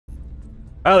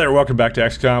Hi there, welcome back to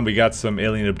XCOM. We got some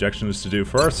alien abductions to do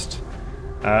first.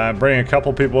 I'm bringing a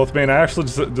couple people with me, and I actually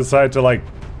decided to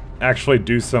actually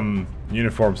do some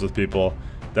uniforms with people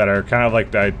that are kind of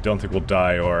like I don't think will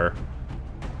die or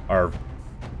are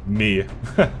me.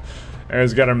 And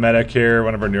we've got our medic here,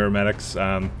 one of our newer medics.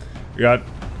 We got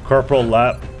Corporal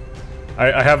Lap.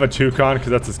 I have a toucan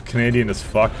because that's as Canadian as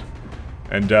fuck,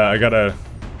 and I got a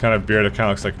kind of beard that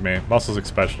kind of looks like me. Muscles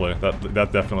especially. That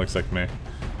definitely looks like me.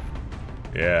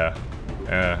 Yeah.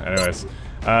 Anyways.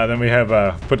 Then we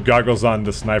have put goggles on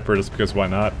the sniper just because why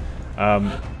not.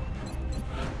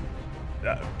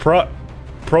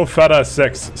 Profeta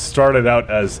 6 started out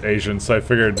as Asian, so I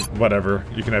figured whatever,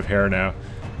 you can have hair now.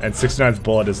 And 69's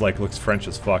bullet is looks French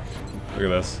as fuck. Look at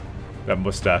this. That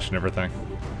mustache and everything.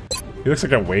 He looks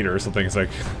like a waiter or something. It's like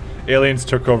aliens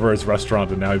took over his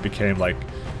restaurant and now he became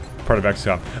part of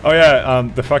XCOM. Oh yeah,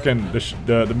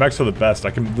 the mechs are the best.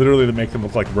 I can literally make them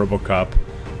look like RoboCop.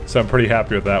 So I'm pretty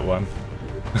happy with that one.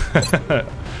 That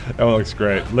one looks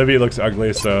great. Libby looks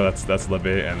ugly, so that's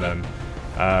Libby, and then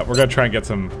we're gonna try and get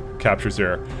some captures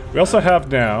here. We also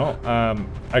have now,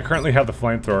 I currently have the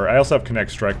flamethrower. I also have Connect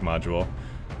Strike module.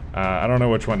 I don't know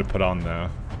which one to put on though.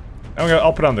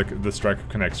 I'll put on the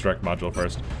Connect Strike module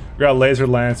first. We got Laser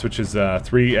Lance, which is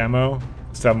 3 ammo,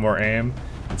 7 more aim,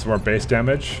 and some more base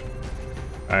damage.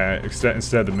 Instead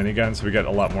of the minigun, so we get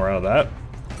a lot more out of that.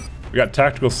 We got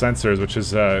Tactical Sensors, which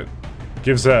is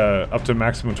gives up to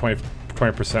maximum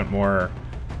 20% more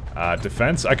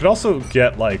defense. I could also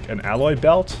get an alloy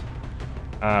belt,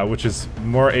 which is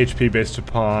more HP based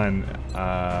upon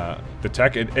the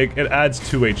tech. It adds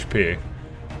 2 HP,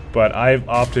 but I've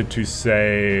opted to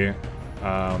say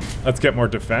let's get more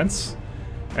defense.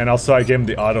 And also I gave him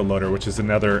the autoloader, which is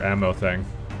another ammo thing,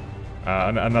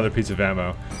 another piece of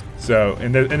ammo. So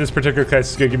in this particular case,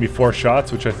 it's gonna give me 4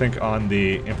 shots, which I think on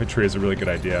the infantry is a really good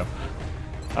idea.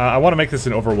 I want to make this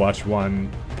an Overwatch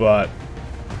one, but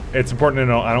it's important to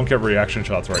know I don't get reaction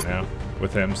shots right now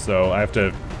with him, so I have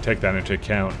to take that into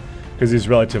account because he's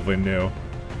relatively new.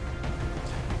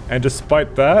 And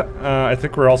despite that, I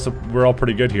think we're all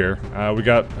pretty good here. We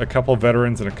got a couple of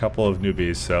veterans and a couple of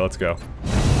newbies, so let's go.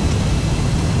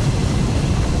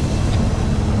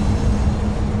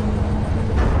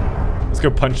 Let's go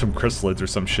punch some chrysalids or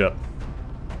some shit.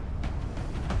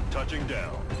 Touching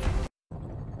down.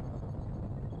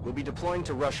 We'll be deploying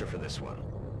to Russia for this one.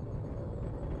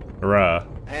 Hurrah.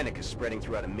 Panic is spreading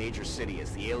throughout a major city as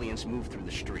the aliens move through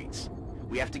the streets.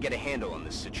 We have to get a handle on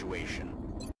this situation.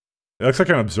 It looks like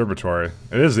an observatory.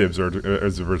 It is the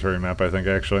observatory map, I think,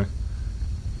 actually.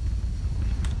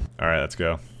 Alright, let's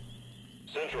go.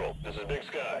 Central, this is Big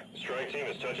Sky. Strike team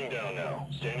is touching down now.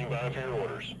 Standing by for your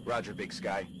orders. Roger, Big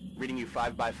Sky. Reading you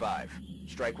 5 by 5.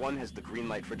 Strike 1 has the green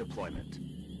light for deployment.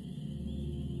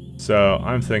 So,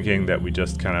 I'm thinking that we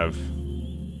just kind of...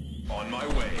 On my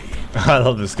way. I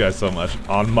love this guy so much.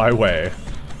 On my way.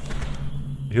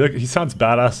 He sounds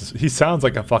badass. He sounds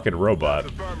like a fucking robot.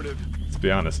 Let's be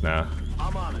honest now.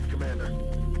 I'm on it, Commander.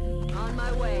 On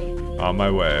my way. On my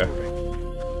way.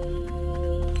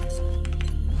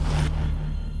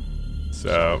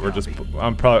 So, we're just...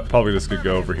 I'm probably just gonna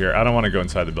go over here. I don't want to go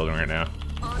inside the building right now.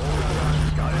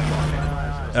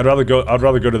 I'd rather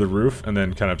go to the roof and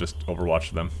then kind of just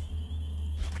overwatch them.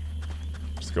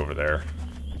 Just go over there.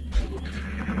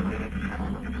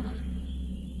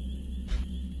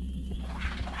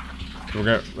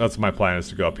 That's my plan, is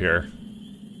to go up here.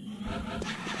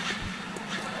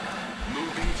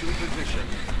 Moving to position.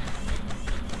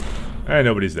 Hey,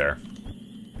 nobody's there.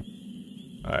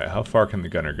 Alright, how far can the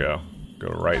gunner go? Go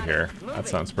right here. That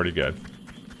sounds pretty good.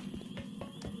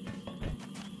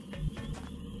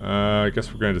 I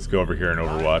guess we're gonna just go over here and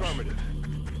overwatch.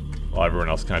 While everyone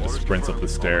else kind of just sprints up the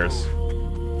stairs.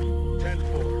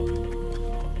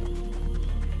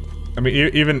 I mean,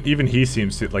 even he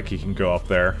seems like he can go up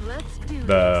there.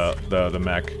 The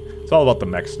mech. It's all about the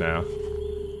mechs now.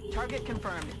 Target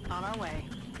confirmed. On our way.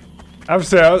 I would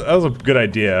say that was a good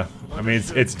idea. I mean,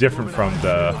 it's different from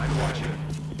the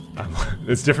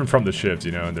it's different from the shivs,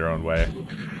 you know, in their own way.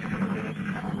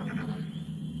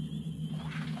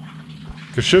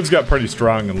 Because shivs got pretty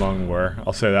strong in Long War.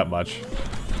 I'll say that much.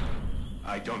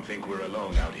 I don't think we're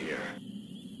alone out here.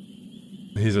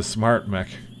 He's a smart mech.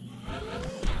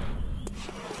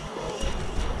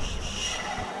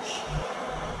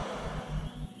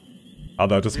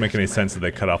 Although it doesn't make any sense that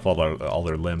they cut off all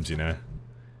their limbs, you know.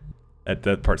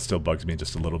 That part still bugs me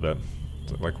just a little bit.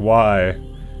 Like, why?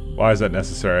 Why is that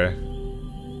necessary?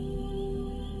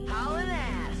 Haul an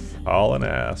ass. Haul an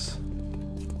ass.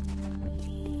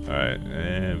 Alright,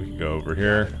 and we can go over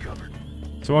here.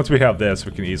 So once we have this,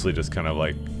 we can easily just kind of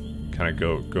kind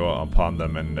of go upon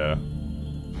them and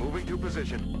Moving to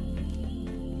position.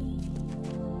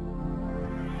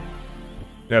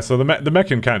 yeah. So the mech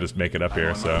can kind of just make it up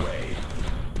here. So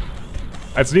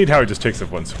it's neat how he just takes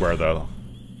up one square though.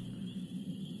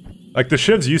 Like the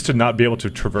shivs used to not be able to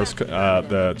traverse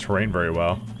the terrain very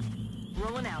well,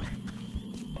 Rolling out.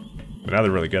 but now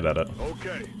they're really good at it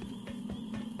Okay.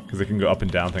 because they can go up and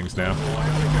down things now.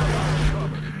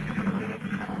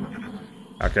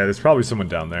 Okay, there's probably someone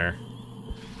down there.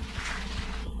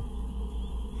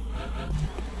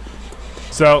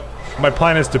 So, my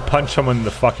plan is to punch someone in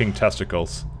the fucking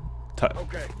testicles.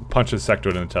 Punch a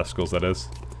sectoid in the testicles, that is.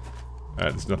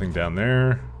 Alright, there's nothing down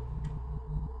there.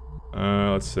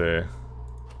 Let's see.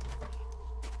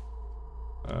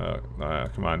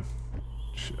 Come on.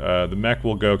 The mech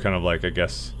will go kind of like, I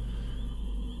guess...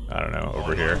 I don't know,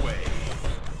 over here.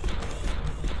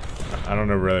 I don't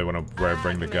know really where I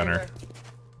bring the gunner.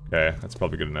 Okay, that's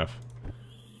probably good enough.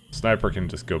 Sniper can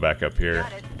just go back up here.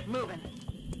 Got it. Moving.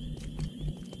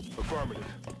 Affirmative.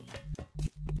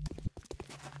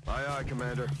 Aye, aye,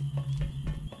 Commander.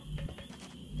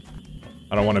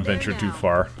 I don't want to venture too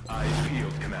far. Eyes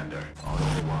peeled, Commander. On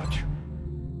Overwatch.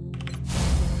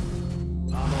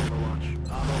 On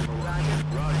Overwatch. On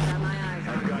Overwatch. Roger. Got my eyes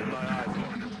on I've got my eyes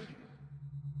on.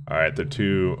 Alright, they're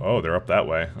two... Oh, they're up that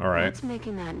way. Alright. What's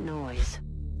making that noise?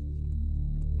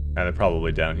 And they're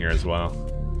probably down here as well.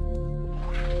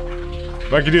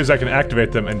 What I can do is I can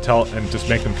activate them and just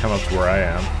make them come up to where I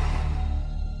am.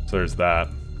 So there's that.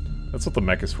 That's what the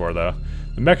mech is for, though.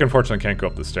 The mech, unfortunately, can't go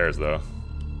up the stairs, though.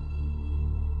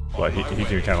 But he can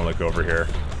kind of look over here.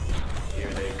 Here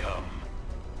they come.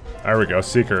 There we go,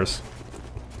 Seekers.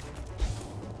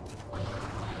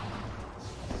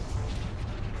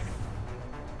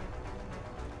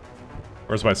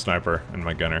 Where's my sniper and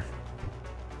my gunner?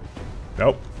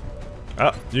 Nope.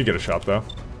 Ah, you get a shot, though.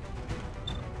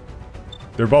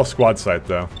 They're both squad sight,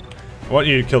 though. I want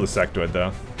you to kill the sectoid,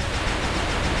 though.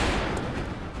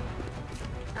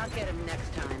 I'll get him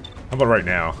next time. How about right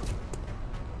now?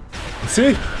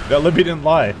 See? That Libby didn't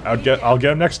lie. I'll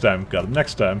get him next time. Got him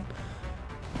next time.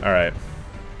 Alright.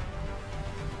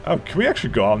 Oh, can we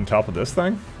actually go on top of this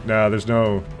thing? No, there's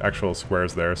no actual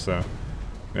squares there, so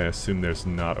I assume there's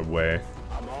not a way.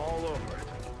 I'm all over it.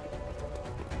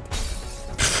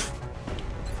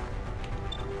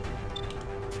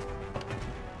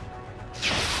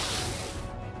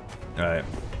 Alright.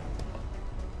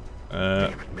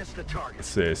 Missed the target. Let's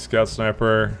see, Scout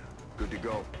Sniper Good to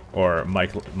go. or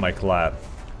Mike Latt.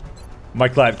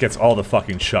 Mike Latt gets all the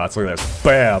fucking shots. Look at this.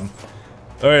 Bam! Look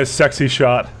at this sexy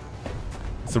shot.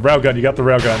 It's the railgun. You got the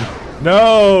railgun.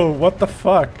 No! What the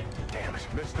fuck? Damn it.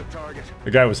 Missed the target.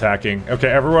 The guy was hacking. Okay,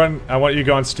 everyone, I want you to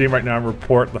go on Steam right now and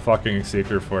report the fucking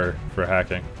Seeker for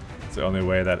hacking. It's the only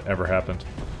way that ever happened.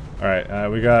 Alright,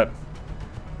 we got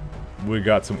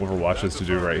some Overwatches to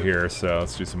do right here, so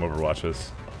let's do some Overwatches.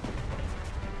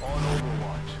 On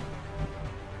Overwatch.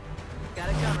 Got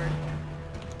it covered.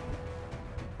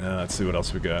 Let's see what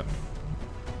else we got.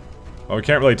 Well, we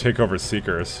can't really take over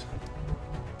Seekers.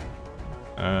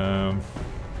 Rolling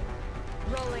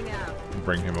out.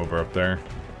 Bring him over up there.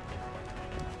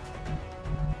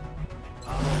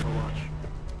 On Overwatch.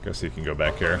 Guess he can go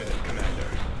back here. Commander.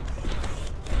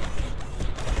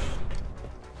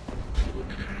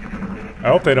 I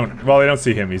hope they don't... Well, they don't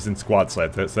see him. He's in squad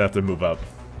sight, so they have to move up.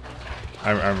 I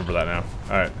remember that now.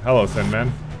 Alright. Hello, Thin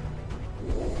Man.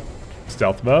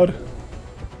 Stealth mode?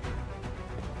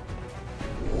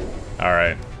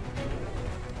 Alright.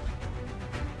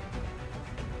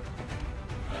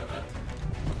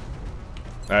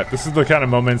 Alright, this is the kind of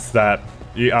moments that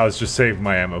I was just saving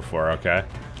my ammo for, okay?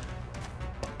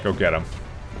 Go get him.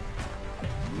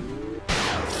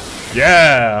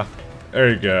 Yeah! There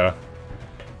you go.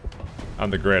 I'm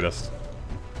the greatest.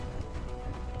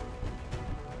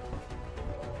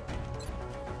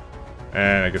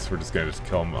 And I guess we're just gonna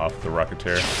kill him off the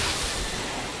Rocketeer.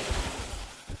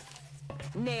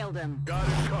 Nailed him. Got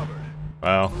it covered.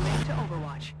 Wow. Moving to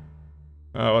Overwatch.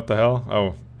 Oh, what the hell?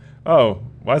 Oh. Oh,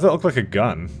 why does that look like a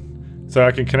gun? So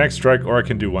I can connect strike or I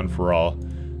can do one for all.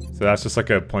 So that's just like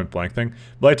a point blank thing.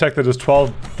 Blade tech that does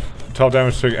 12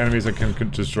 damage to enemies and can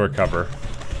destroy cover.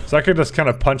 So I could just kind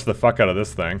of punch the fuck out of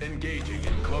this thing. Engaging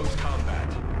in close combat.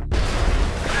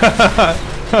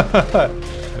 That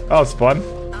was fun.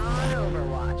 On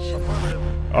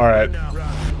Overwatch. Alright.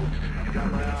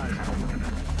 Got my eyes.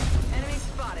 Enemy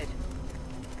spotted.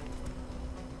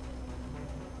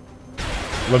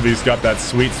 Libby's got that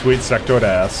sweet, sweet sectoid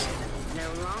ass. No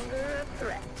longer a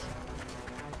threat.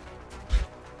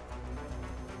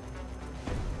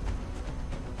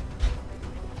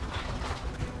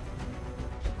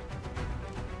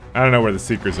 I don't know where the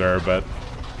Seekers are, but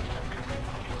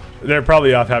they're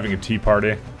probably off having a tea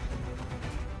party.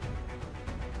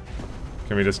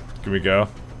 Can we go?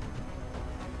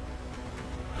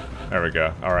 There we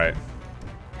go. Alright.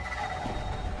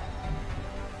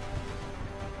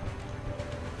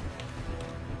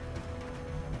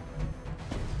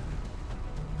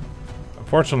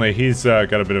 Unfortunately, he's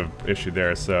got a bit of issue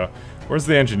there, so... Where's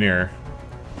the engineer?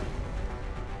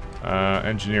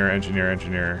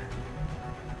 Engineer.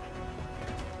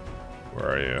 Where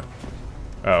are you?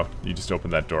 Oh, you just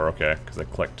opened that door, okay, because I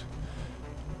clicked.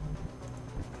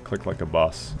 Click like a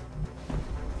boss.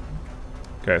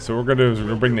 Okay, so what we're gonna do is we're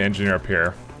gonna bring the engineer up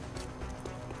here.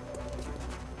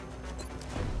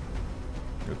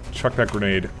 Chuck that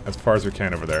grenade as far as we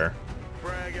can over there.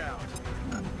 Frag out.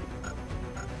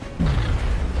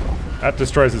 That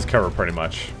destroys his cover pretty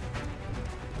much.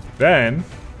 Then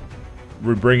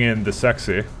we bring in the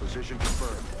sexy. Position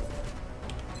confirmed.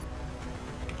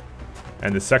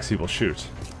 And the sexy will shoot.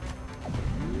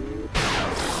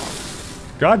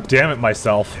 God damn it,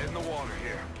 myself. In the water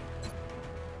here.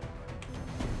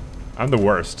 I'm the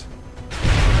worst.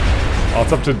 Oh,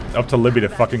 it's up to Libby to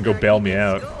fucking go bail me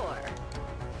out.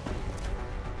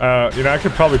 You know, I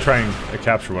could probably try and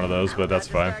capture one of those, but that's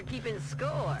fine. Start keeping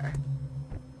score.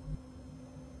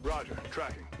 Roger,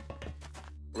 tracking.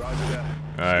 Roger that.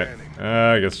 Alright. Standing.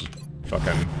 I guess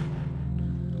fucking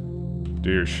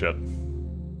do your shit.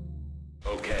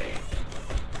 Okay.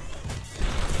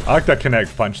 I like that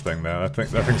connect punch thing though.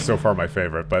 That thing's so far my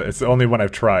favorite, but it's the only one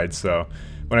I've tried, so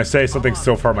when I say something's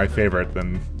so far my favorite,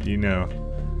 then you know.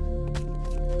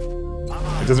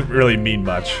 It doesn't really mean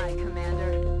much. Aye, aye,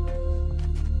 Commander.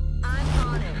 I'm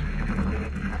on it.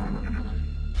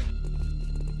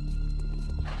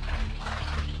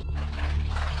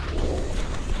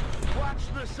 Watch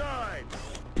the sides.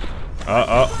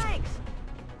 Thanks.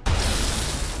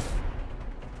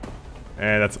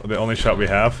 And that's the only shot we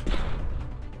have.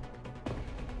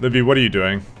 Libby, what are you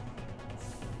doing?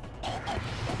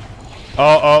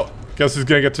 Oh, guess who's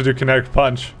gonna get to do kinetic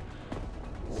punch?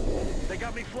 They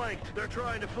got me flanked. They're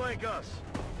trying to flank us.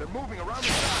 They're moving around the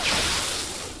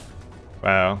side.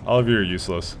 Wow, all of you are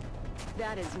useless.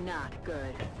 That is not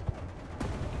good.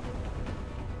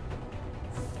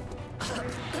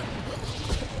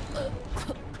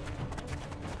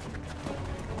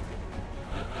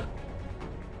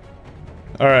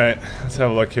 Alright, let's have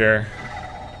a look here.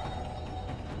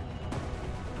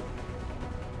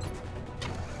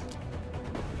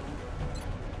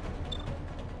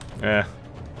 Yeah.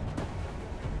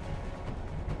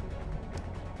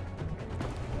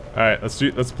 Alright,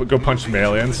 let's go punch some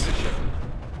aliens.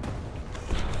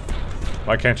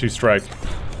 Why can't you strike?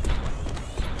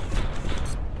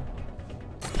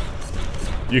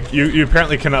 You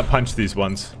apparently cannot punch these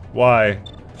ones. Why?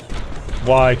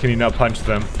 Why can you not punch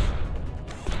them?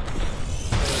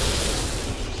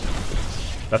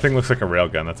 That thing looks like a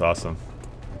railgun, that's awesome.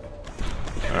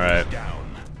 Alright.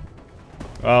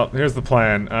 Well, here's the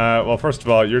plan. Well, first of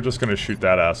all, you're just gonna shoot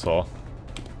that asshole.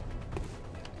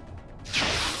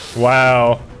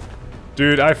 Wow.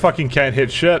 Dude, I fucking can't hit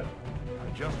shit.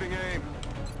 Adjusting aim.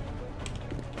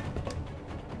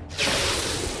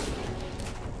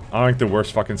 I'm like the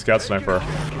worst fucking scout sniper.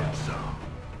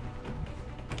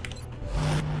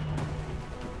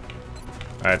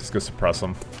 Alright, just go suppress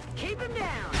him. Keep him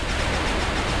down.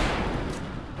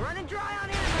 Running dry on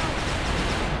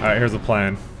ammo. Alright, here's the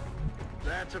plan.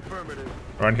 That's affirmative.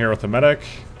 Run here with the medic.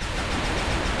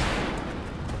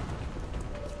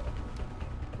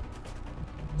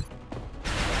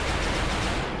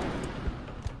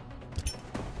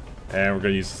 And we're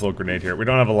gonna use this little grenade here. We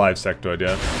don't have a live sectoid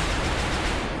yet.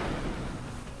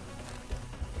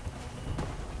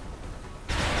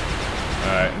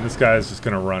 Alright, and this guy's just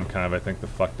gonna run kind of, I think, the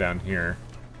fuck down here.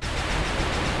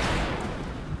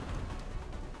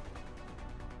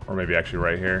 Or maybe actually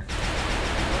right here.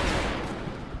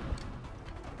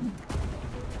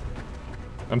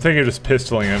 I'm thinking of just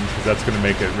pistoling him, because that's gonna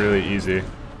make it really easy.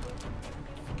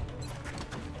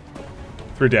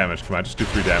 3 damage, come on, just do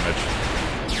 3 damage.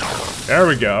 There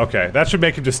we go, okay. That should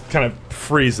make him just kind of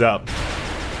freeze up.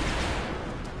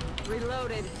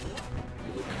 Reloaded.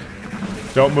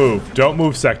 Don't move,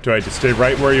 sectoid, just stay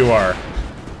right where you are.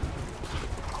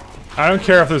 I don't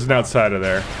care if there's an outsider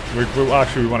there.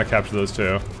 Actually, we want to capture those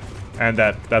too. And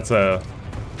that's a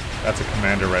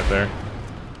commander right there.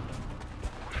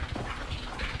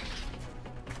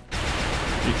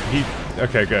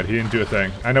 Okay, good. He didn't do a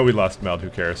thing. I know we lost Meld. Who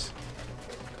cares?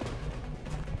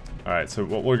 All right. So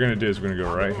what we're gonna do is we're gonna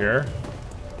go right here.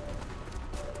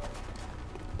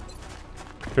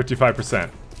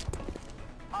 55%.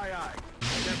 Aye, aye.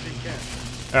 Empty camp.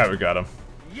 Alright, we got him.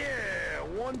 Yeah,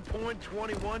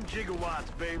 1.21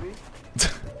 gigawatts, baby.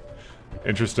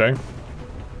 Interesting.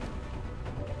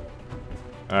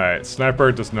 Alright,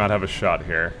 Sniper does not have a shot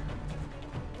here.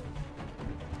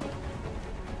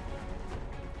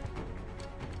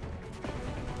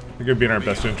 I think it'd be in our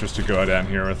best interest to go down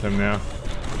here with him now.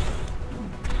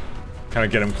 Kind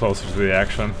of get him closer to the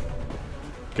action.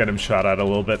 Get him shot at a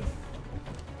little bit.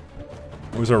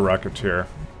 Where's our Rocketeer?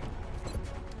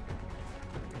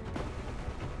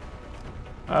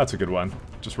 Ah, that's a good one.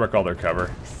 Just wreck all their cover.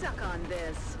 Suck on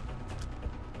this.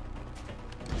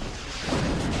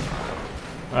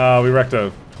 We wrecked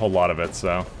a whole lot of it,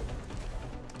 so.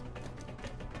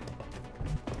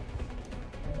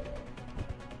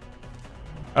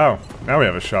 Oh, now we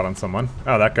have a shot on someone.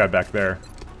 Oh, that guy back there.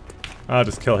 I'll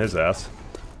just kill his ass.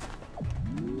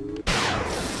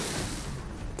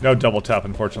 No double tap,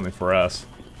 unfortunately, for us.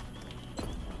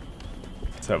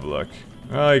 Let's have a look.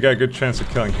 Oh, you got a good chance of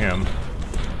killing him.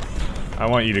 I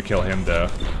want you to kill him, though.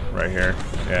 Right here.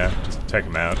 Yeah, just take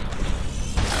him out.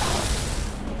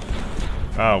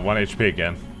 Oh, 1 HP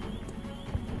again.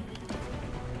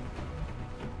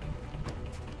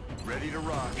 Ready to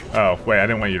rock. Oh, wait, I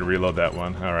didn't want you to reload that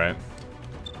one. Alright.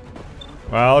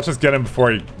 Well, let's just get him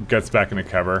before he gets back into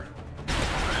cover.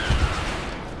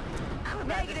 I'm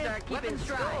about to start keeping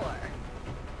score.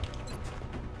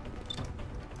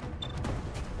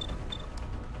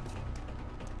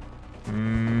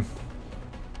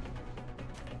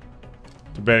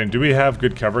 Debating, do we have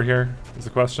good cover here, is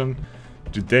the question.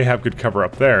 Do they have good cover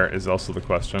up there, is also the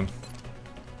question.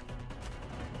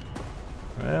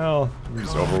 Well, we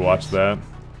just overwatch that.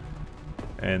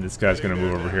 And this guy's gonna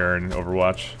move over here and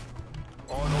overwatch.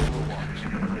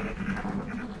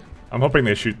 I'm hoping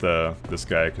they shoot this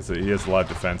guy, because he has a lot of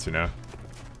defense, you know.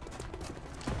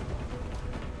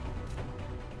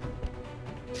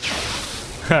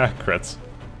 Ha, crits.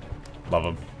 Love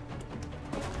him.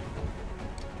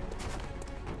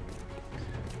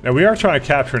 Now we are trying to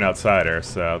capture an outsider,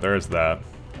 so there's that.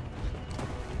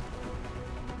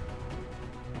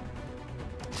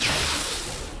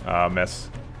 Miss.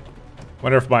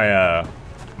 Wonder if my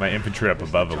my infantry up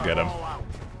above will get him.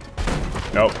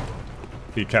 Nope.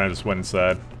 He kind of just went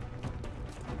inside.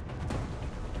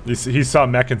 He saw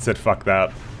mech and said, "Fuck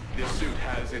that." This suit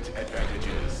has its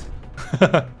advantages.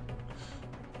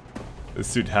 This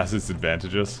suit has its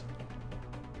advantages.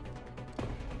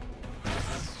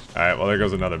 Alright, well there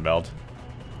goes another meld.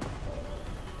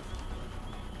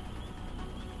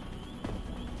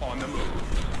 On the move.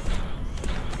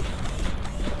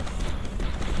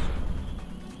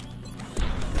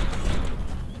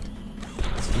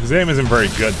 His aim isn't very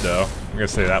good though, I'm gonna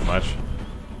say that much.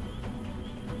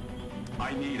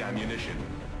 I need ammunition.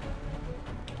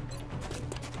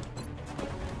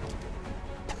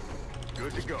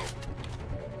 Good to go.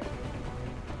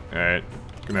 Alright,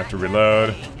 gonna have to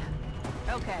reload.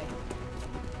 Okay.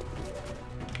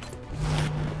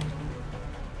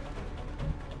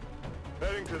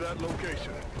 Heading to that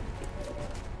location.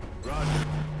 Roger.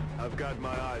 I've got my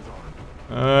eyes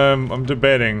on. I'm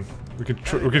debating. We can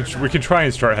try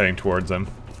and start heading towards them.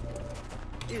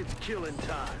 It's killing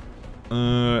time.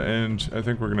 And I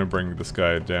think we're gonna bring this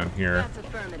guy down here That's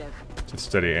affirmative. to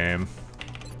steady aim.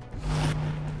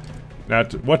 Now,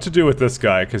 what to do with this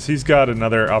guy? Because he's got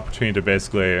another opportunity to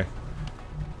basically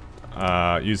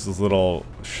use this little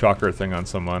shocker thing on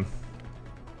someone.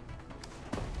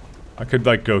 I could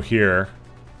like go here.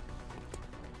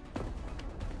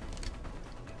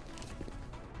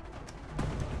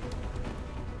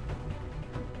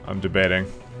 I'm debating.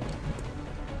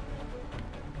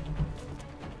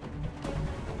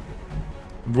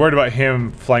 I'm worried about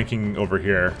him flanking over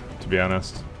here, to be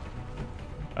honest,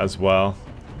 as well.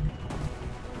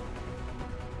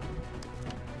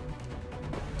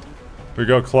 If we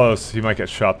go close, he might get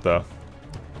shot though.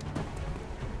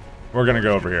 We're gonna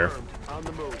go over here. On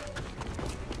the move.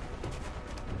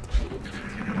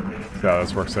 See how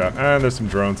this works out. And there's some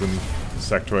drones and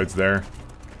sectoids there.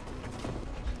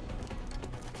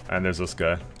 And there's this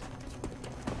guy.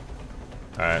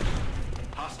 Alright.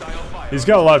 Hostile fire. He's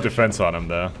got a lot of defense on him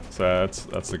though, so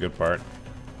that's the good part.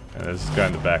 And there's this guy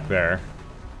in the back there.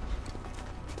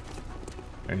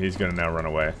 And he's gonna now run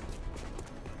away.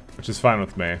 Which is fine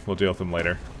with me. We'll deal with him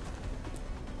later.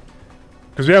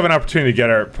 Because we have an opportunity to get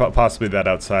our possibly that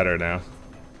outsider now.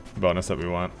 Bonus that we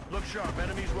want. Look sharp,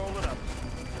 enemies rolling up.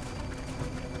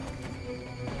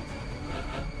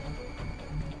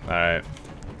 Alright.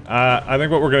 I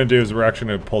think what we're going to do is we're actually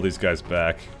going to pull these guys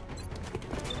back.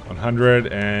 100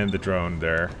 and the drone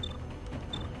there.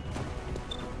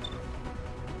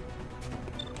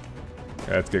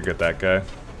 Okay, let's go get that guy.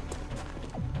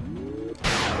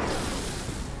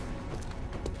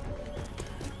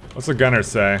 What's the gunner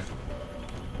say?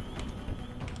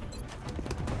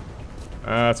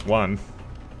 That's one.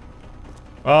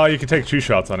 Oh, you can take 2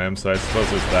 shots on him, so I suppose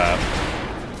there's that.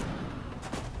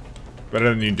 Better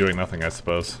than you doing nothing, I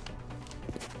suppose.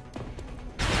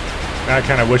 I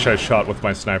kind of wish I shot with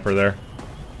my sniper there.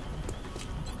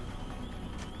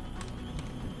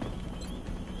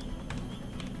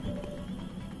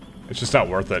 It's just not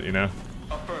worth it, you know?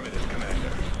 Affirmative,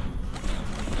 Commander.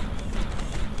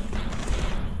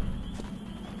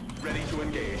 Ready to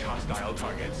engage hostile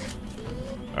targets.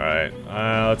 Alright,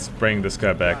 let's bring this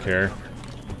guy back here.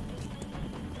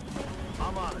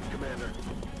 I'm on it, Commander.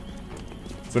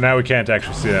 So now we can't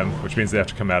actually see them, which means they have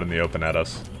to come out in the open at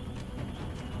us.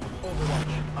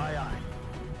 Overwatch. Aye, aye.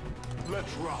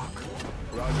 Let's rock.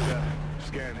 Roger that.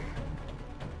 Scanning.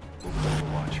 Move to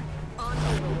Overwatch. On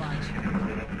Overwatch.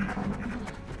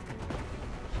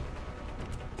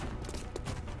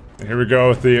 And here we go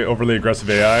with the overly aggressive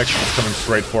AI. It's coming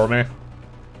straight for me.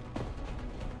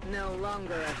 No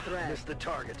longer a threat. Miss the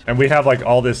target. And we have like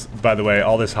all this, by the way,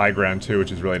 all this high ground too,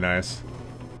 which is really nice.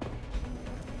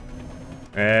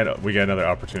 And we get another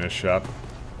opportunist shot.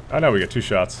 Oh no, we get 2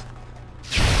 shots.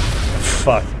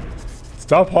 Fuck.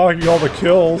 Stop hogging all the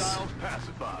kills. Hostiles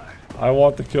pacified. I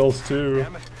want the kills too.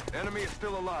 Damn it. Enemy is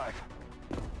still alive.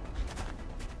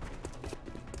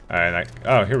 Alright,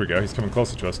 oh, here we go. He's coming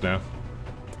closer to us now.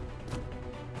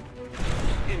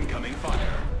 Incoming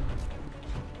fire.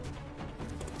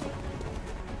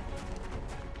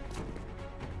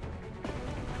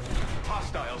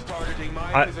 Hostiles targeting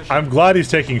my position. I'm glad he's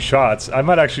taking shots. I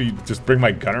might actually just bring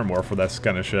my gunner more for this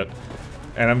kind of shit.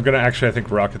 And I'm gonna actually, I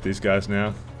think, rocket these guys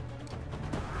now.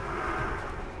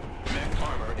 Mech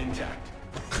armor intact.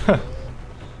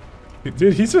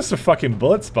 Dude, he's just a fucking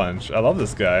bullet sponge. I love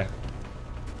this guy.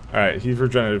 Alright, he's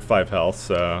regenerated 5 health,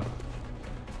 so...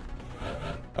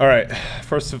 Alright,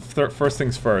 first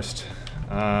things first.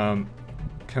 Can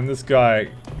this guy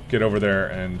get over there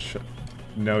and...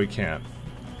 No, he can't.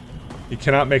 He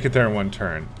cannot make it there in 1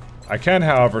 turn. I can,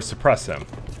 however, suppress him.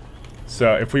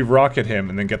 So if we rocket him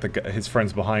and then get his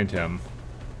friends behind him...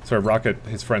 Sorry, rocket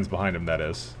his friends behind him, that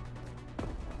is.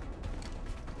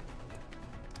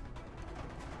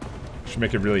 Should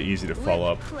make it really easy to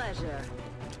follow up. Pleasure.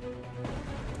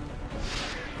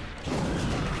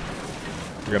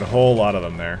 We got a whole lot of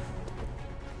them there.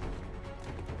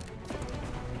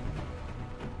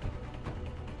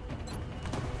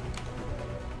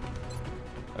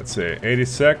 Let's see,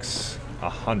 86,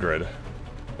 100.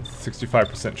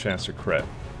 65% chance to crit.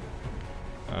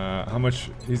 How much?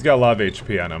 He's got a lot of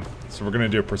HP on him, so we're gonna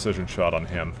do a precision shot on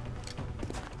him.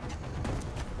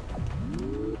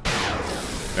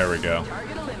 There we go.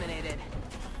 Target eliminated.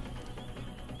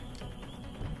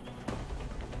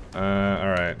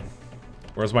 Alright.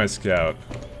 Where's my scout?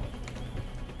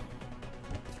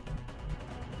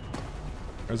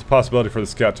 There's a possibility for the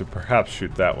scout to perhaps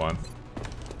shoot that one.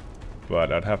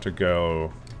 But I'd have to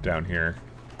go down here.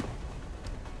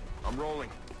 I'm rolling.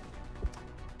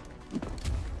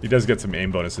 He does get some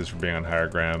aim bonuses for being on higher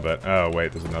ground, but... Oh,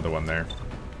 wait, there's another one there.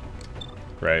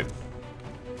 Right.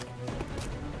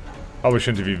 Probably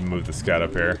shouldn't have even moved the scout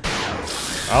up here.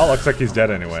 Oh, looks like he's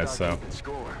dead anyway, so...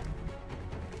 Score.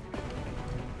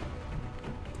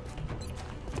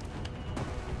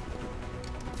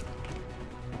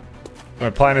 My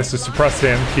plan is to suppress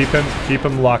him, keep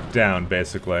him locked down,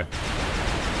 basically.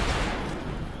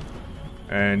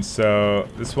 And so,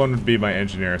 this one would be my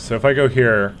engineer. So if I go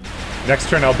here, next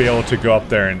turn I'll be able to go up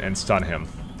there and stun him.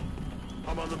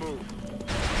 I'm on the move.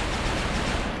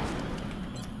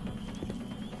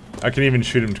 I can even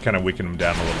shoot him to kind of weaken him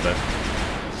down a little bit.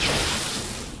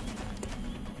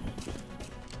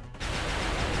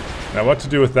 Now what to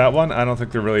do with that one? I don't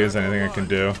think there really is anything I can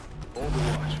do.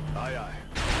 Overwatch. Aye, aye.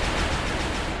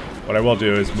 What I will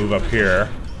do is move up here.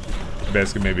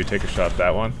 Basically maybe take a shot at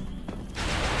that one.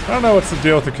 I don't know what's the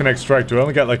deal with the Connect Strike. Do I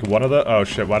only get like one of the... Oh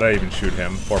shit, why did I even shoot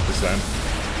him?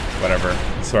 4%. Whatever.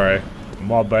 Sorry.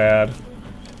 My bad.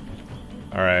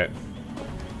 Alright.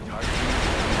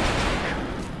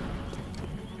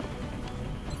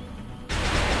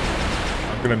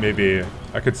 I'm gonna maybe...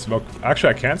 I could smoke...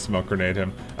 Actually, I can't smoke grenade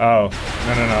him. Oh.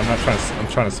 No, I'm not trying to... I'm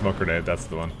trying to smoke grenade. That's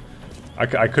the one.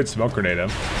 I could smoke grenade him.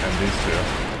 And these two.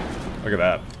 Look at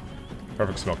that.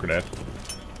 Perfect smoke grenade.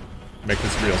 Make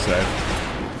this real safe.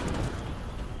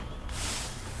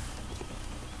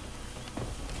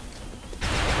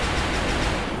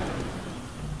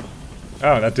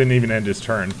 Oh, that didn't even end his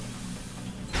turn.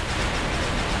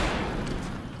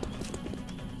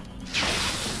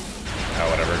 Oh,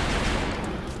 whatever.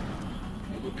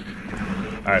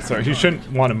 Alright, so he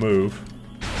shouldn't want to move.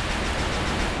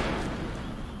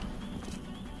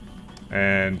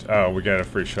 And, oh, we got a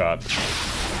free shot.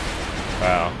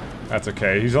 Wow. That's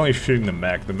okay. He's only shooting the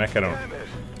mech. The mech, I don't...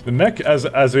 The mech,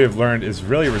 as we have learned, is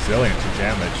really resilient to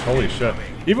damage. Holy shit.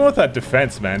 Even with that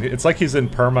defense, man, it's like he's in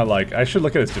perma, like... I should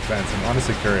look at his defense. I'm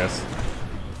honestly curious.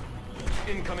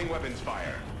 Incoming weapons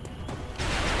fire.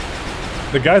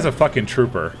 The guy's a fucking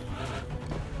trooper.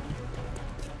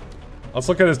 Let's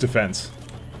look at his defense.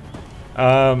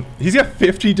 He's got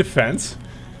 50 defense.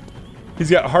 He's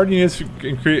got hard units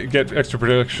to get extra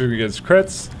protection against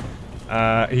crits.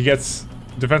 He gets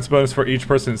defense bonus for each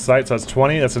person in sight, so that's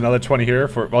 20. That's another 20 here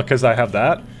for, well, because I have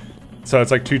that. So it's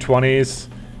like 2 20s.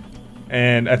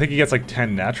 And I think he gets like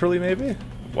 10 naturally, maybe?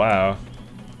 Wow.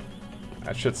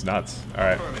 That shit's nuts.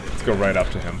 Alright, let's go right up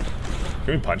to him.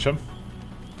 Can we punch him?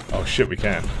 Oh shit, we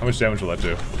can. How much damage will that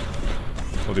do?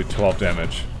 We'll do 12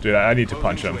 damage. Dude, I need to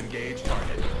punch him.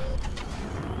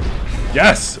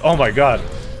 Yes! Oh my god.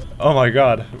 Oh my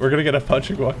god. We're gonna get a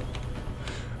punching one.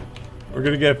 We're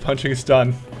gonna get a punching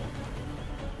stun.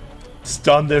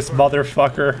 Stun this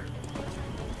motherfucker.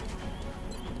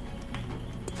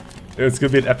 It's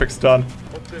gonna be an epic stun.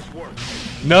 Hope this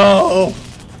works. No!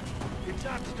 It's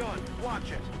not stunned.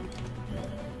 Watch it.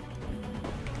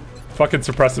 Fucking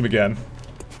suppress him again.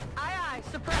 Aye, aye,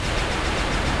 suppress.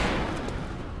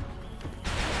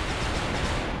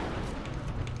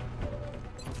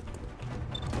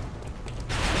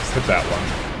 Just hit that one.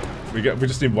 We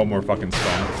just need one more fucking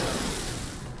stun.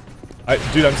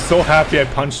 Dude, I'm so happy I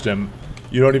punched him.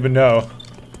 You don't even know.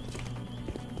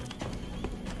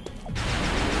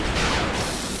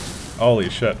 Holy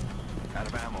shit. Out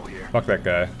of ammo here. Fuck that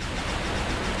guy.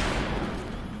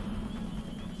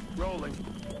 Rolling.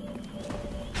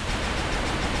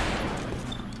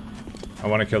 I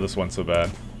want to kill this one so bad.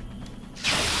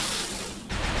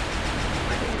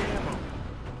 Ammo.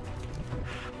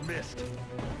 Missed.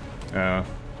 Yeah.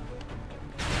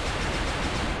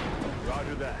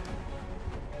 Roger that.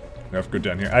 I have to go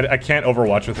down here. I can't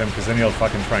overwatch with him because then he'll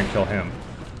fucking try and kill him.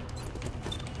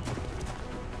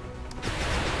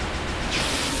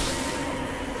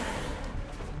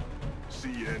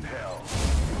 See you in hell.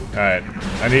 Alright.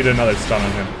 I need another stun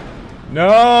on him.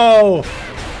 No!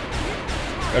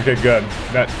 Okay, good.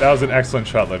 That was an excellent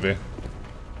shot, Libby.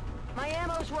 My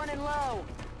ammo's running low.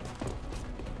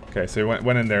 Okay, so he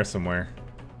went in there somewhere.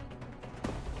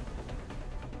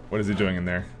 What is he doing in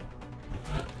there?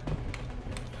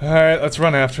 Alright, let's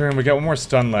run after him. We got one more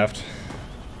stun left.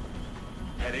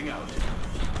 Heading out.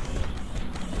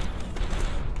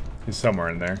 He's somewhere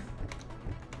in there.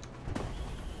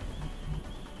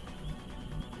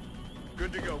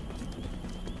 Good to go.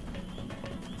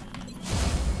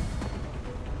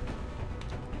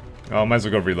 Oh, might as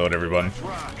well go reload everyone.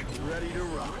 Rock. Ready to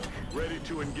rock. Ready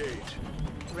to engage.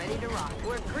 Ready to rock.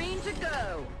 We're green to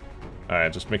go.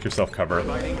 Alright, just make yourself cover.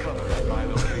 Providing cover at my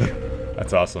location.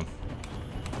 That's awesome.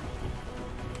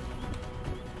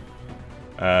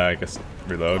 I guess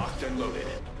reload. Locked and loaded.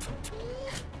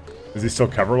 Is he still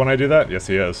cover when I do that? Yes,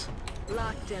 he is.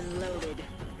 Locked and loaded.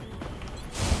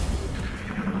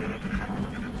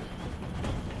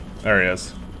 There he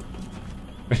is.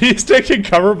 He's taking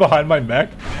cover behind my mech.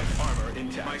 Armor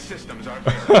intact. My systems are.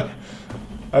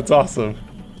 That's awesome.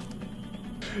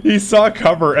 He saw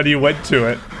cover and he went to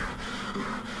it.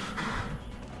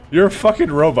 You're a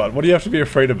fucking robot. What do you have to be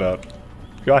afraid about?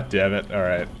 God damn it.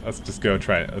 Alright, let's just go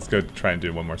try it. Let's go try and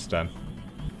do one more stun.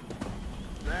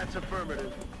 That's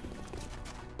affirmative.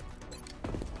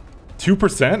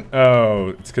 2%? Oh,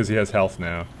 it's because he has health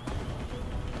now.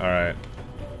 Alright.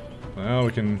 Well,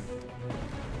 we can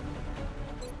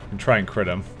try and crit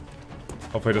him.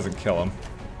 Hopefully it doesn't kill him.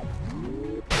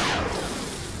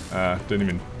 Didn't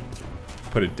even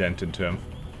put a dent into him.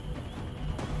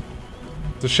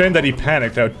 It's a shame that he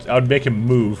panicked. I would make him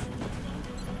move.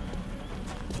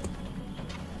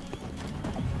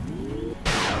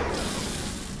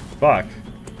 Fuck.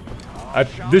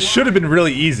 This should have been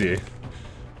really easy.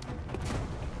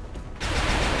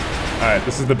 Alright,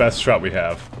 this is the best shot we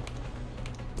have.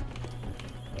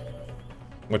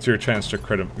 What's your chance to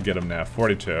crit him, get him now?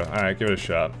 42. Alright, give it a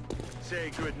shot. Say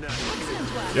good night.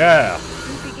 Yeah!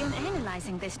 We'll begin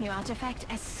analyzing this new artifact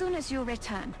as soon as you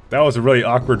return. That was a really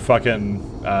awkward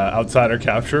fucking outsider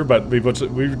capture, but we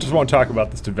just won't talk about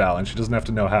this to Val, and she doesn't have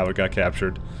to know how it got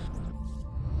captured.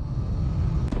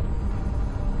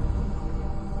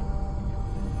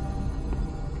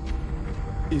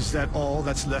 Is that all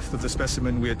that's left of the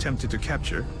specimen we attempted to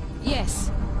capture? Yes.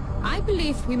 I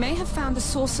believe we may have found the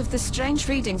source of the strange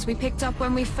readings we picked up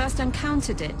when we first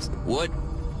encountered it. What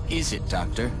is it,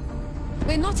 Doctor?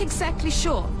 We're not exactly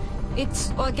sure.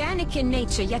 It's organic in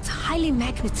nature, yet highly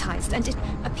magnetized, and it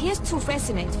appears to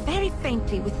resonate very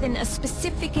faintly within a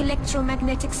specific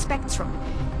electromagnetic spectrum.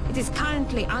 It is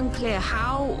currently unclear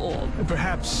how or...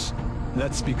 Perhaps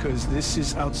that's because this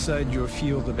is outside your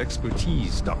field of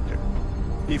expertise, Doctor.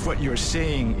 If what you're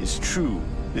saying is true,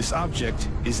 this object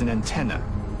is an antenna,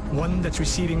 one that's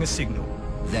receiving a signal.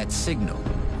 That signal,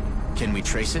 can we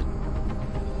trace it?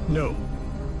 No,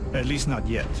 at least not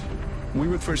yet. We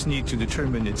would first need to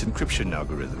determine its encryption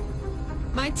algorithm.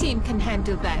 My team can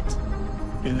handle that.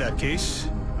 In that case,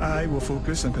 I will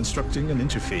focus on constructing an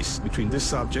interface between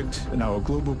this object and our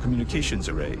global communications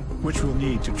array, which we'll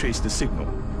need to trace the signal.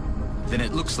 Then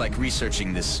it looks like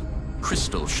researching this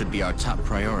crystal should be our top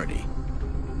priority.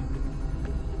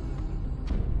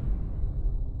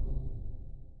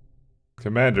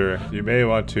 Commander, you may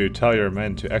want to tell your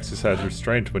men to exercise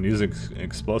restraint when using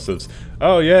explosives.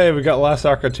 Oh yay, we got last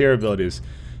Arcateer abilities.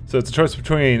 So it's a choice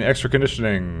between extra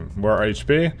conditioning, more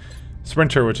HP,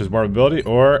 sprinter, which is more mobility,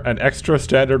 or an extra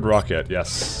standard rocket.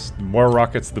 Yes, the more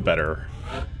rockets the better.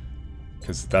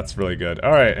 Because that's really good.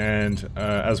 Alright, and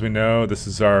as we know, this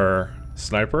is our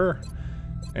sniper.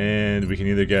 And we can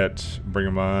either bring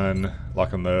him on,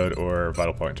 lock and load, or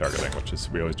vital point targeting, which is,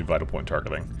 we always do vital point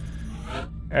targeting.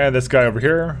 And this guy over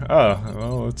here, oh,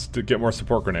 well, let's get more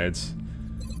support grenades.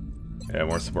 Yeah,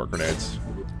 more support grenades.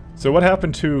 So what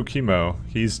happened to Chemo?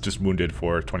 He's just wounded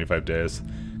for 25 days.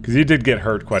 Because he did get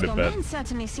hurt quite a Your bit. men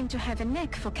certainly seem to have a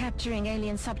knack for capturing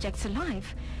alien subjects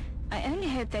alive. I only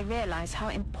hope they realize how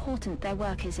important their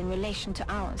work is in relation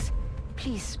to ours.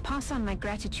 Please, pass on my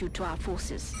gratitude to our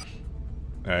forces.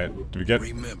 Alright, do we get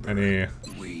any...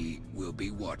 We will be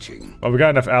watching. Well, we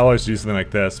got enough alloys to do something like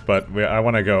this, but I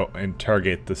want to go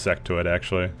interrogate the sectoid,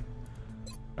 actually.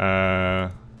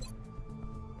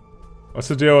 What's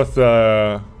the deal with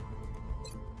the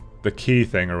key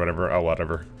thing or whatever? Oh,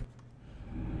 whatever.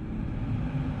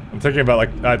 I'm thinking about,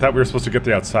 like, I thought we were supposed to get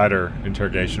the outsider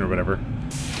interrogation or whatever.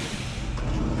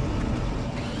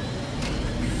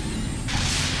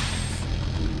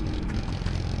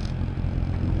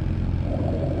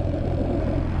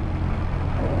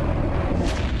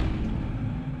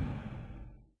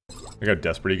 Look how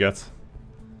desperate he gets.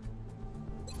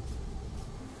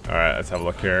 Alright, let's have a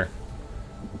look here.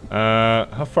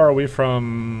 How far are we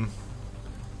from...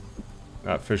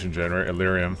 Not fission generator,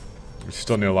 Illyrium. We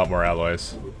still need a lot more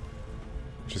alloys.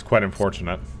 Which is quite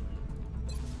unfortunate.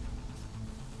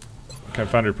 What kind of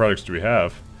foundry products do we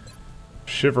have?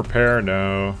 Shiv repair,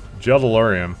 no. Gel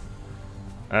delirium.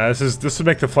 This would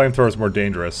make the flamethrowers more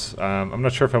dangerous. I'm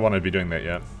not sure if I want to be doing that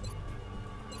yet.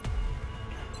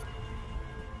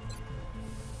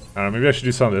 Maybe I should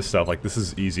do some of this stuff. Like, this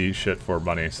is easy shit for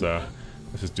money, so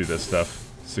let's just do this stuff.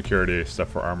 Security stuff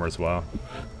for armor as well.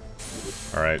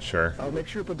 Alright, sure. I'll make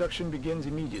sure production begins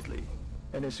immediately.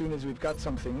 And as soon as we've got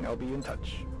something, I'll be in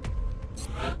touch.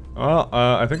 Well,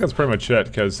 I think that's pretty much it,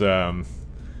 because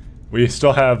we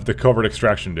still have the covert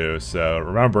extraction due, so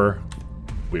remember,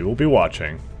 we will be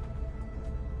watching.